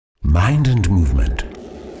Mind and movement,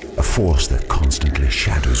 a force that constantly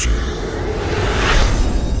shadows you.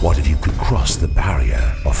 What if you could cross the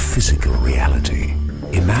barrier of physical reality?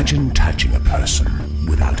 Imagine touching a person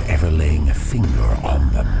without ever laying a finger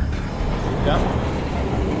on them.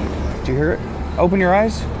 Yeah. Did you hear it? Open your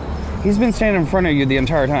eyes. He's been standing in front of you the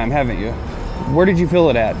entire time, haven't you? Where did you feel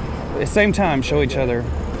it at? At the same time, show each other.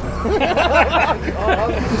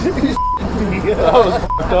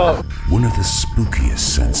 One of the spookiest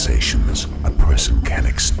sensations a person can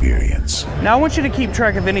experience. Now I want you to keep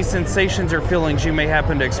track of any sensations or feelings you may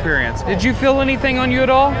happen to experience. Did you feel anything on you at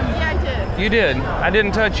all? Yeah, I did. You did? I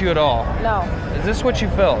didn't touch you at all. No. Is this what you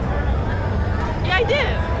felt? Yeah, I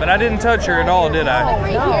did. But I didn't touch her at all, did I?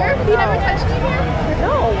 Right here? You never touched me here?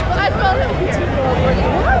 No. But I felt it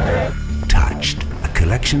here. Touched, a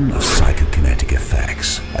collection of psychokinetic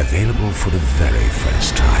effects available for the very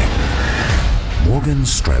first time. Morgan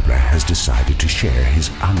Strebler has decided to share his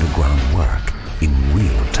underground work in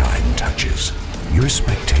real-time touches. Your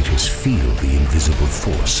spectators feel the invisible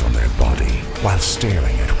force on their body while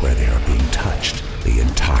staring at where they are being touched the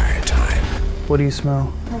entire time. What do you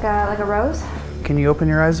smell? Like a rose? Can you open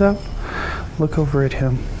your eyes up? Look over at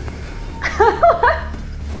him.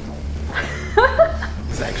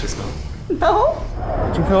 Does it actually smell? No.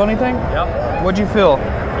 Did you feel anything? Yep. What'd you feel?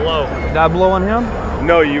 Blow. Did I blow on him?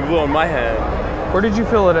 No, you blew on my hand. Where did you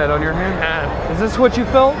feel it at? On your hand? Hand. Is this what you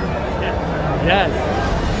felt? Yes.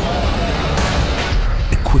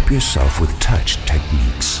 Equip yourself with touch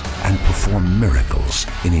techniques and perform miracles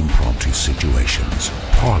in impromptu situations,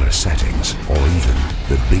 parlor settings, or even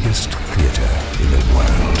the biggest theater in the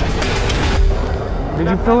world. Did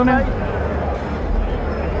you feel anything?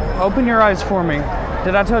 Open your eyes for me.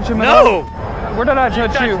 Did I touch him at No! all? Where did I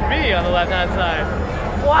touch you? You touched me on the left-hand side.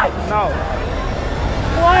 What? No.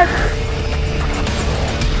 What?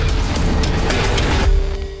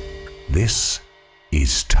 This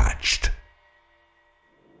is Touched.